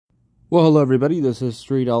Well, hello everybody, this is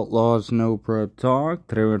Street Outlaws No Prep Talk.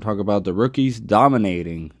 Today we're going to talk about the rookies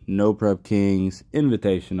dominating No Prep Kings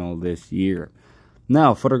Invitational this year.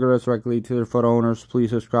 Now, footer goes directly to their foot owners. Please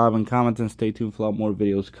subscribe and comment and stay tuned for a lot more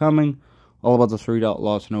videos coming. All about the Street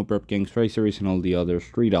Outlaws No Prep Kings race series and all the other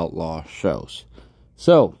Street Outlaw shows.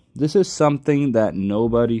 So, this is something that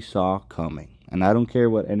nobody saw coming. And I don't care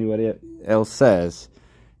what anybody else says.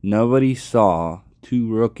 Nobody saw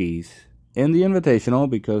two rookies in the Invitational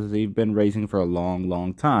because they've been racing for a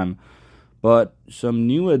long time. But some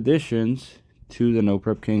new additions to the No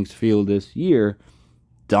Prep Kings field this year,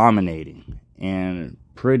 dominating and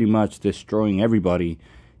pretty much destroying everybody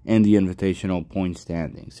in the Invitational point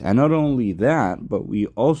standings. And not only that, but we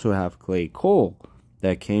also have Clay Cole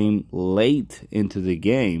that came late into the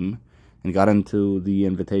game and got into the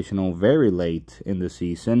Invitational very late in the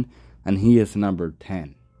season, and he is number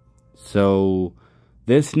 10. So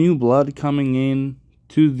this new blood coming in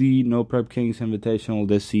to the No Prep Kings Invitational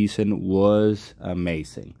this season was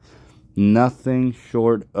amazing. Nothing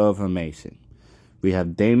short of amazing. We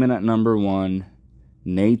have Damon at number 1,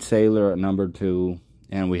 Nate Saylor at number 2,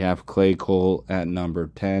 and we have Clay Cole at number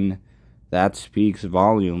 10. That speaks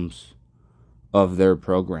volumes of their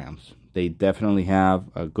programs. They definitely have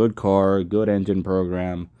a good car, good engine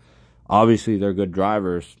program. Obviously, they're good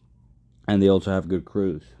drivers, and they also have good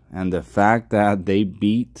crews. And the fact that they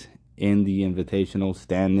beat in the Invitational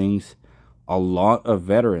standings a lot of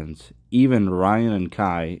veterans, even Ryan and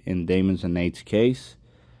Kai in Damon's and Nate's case,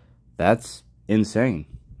 that's insane.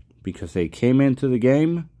 Because they came into the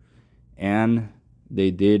game and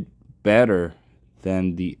they did better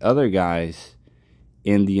than the other guys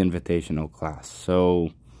in the Invitational class.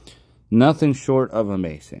 So, nothing short of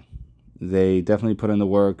amazing. They definitely put in the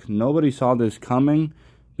work. Nobody saw this coming,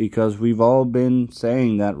 because we've all been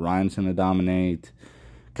saying that Ryan's going to dominate,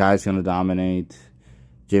 Kai's going to dominate,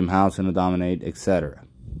 Jim Howe's going to dominate, etc.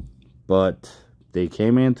 But they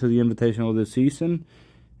came into the Invitational this season,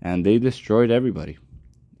 and they destroyed everybody,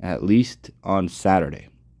 at least on Saturday.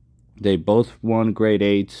 They both won grade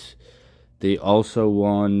 8s. They also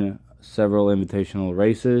won several Invitational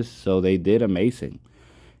races, so they did amazing.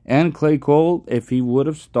 And Clay Cole, if he would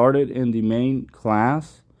have started in the main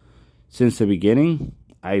class since the beginning,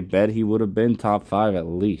 I bet he would have been top 5 at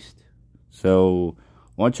least. So,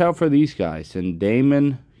 watch out for these guys. And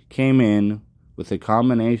Damon came in with a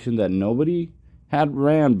combination that nobody had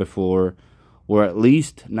ran before, or at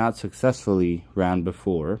least not successfully ran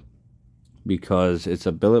before, because it's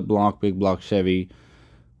a billet block, big block Chevy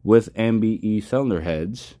with MBE cylinder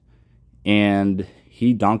heads, and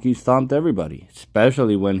he donkey stomped everybody,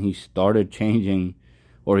 especially when he started changing,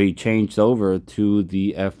 or he changed over to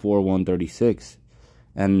the F4 136.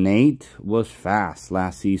 And Nate was fast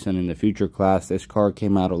last season in the Future class. This car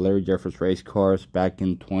came out of Larry Jeffers race cars back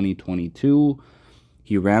in 2022.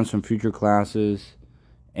 He ran some Future classes,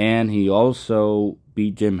 and he also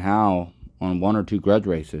beat Jim Howe on 1 or 2 grudge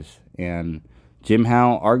races. And Jim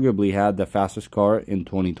Howe arguably had the fastest car in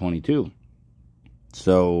 2022.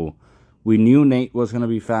 So we knew Nate was going to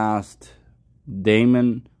be fast.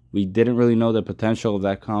 Damon, we didn't really know the potential of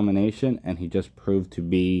that combination, and he just proved to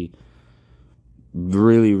be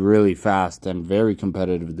really fast and very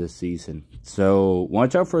competitive this season. So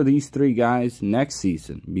watch out for these 3 guys next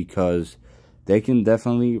season, because they can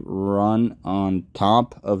definitely run on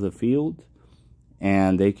top of the field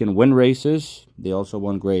and they can win races. They also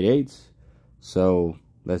won grade 8s. So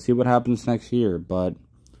let's see what happens next year. But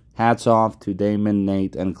hats off to Damon,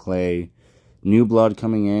 Nate, and Clay. New blood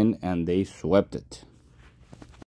coming in, and they swept it.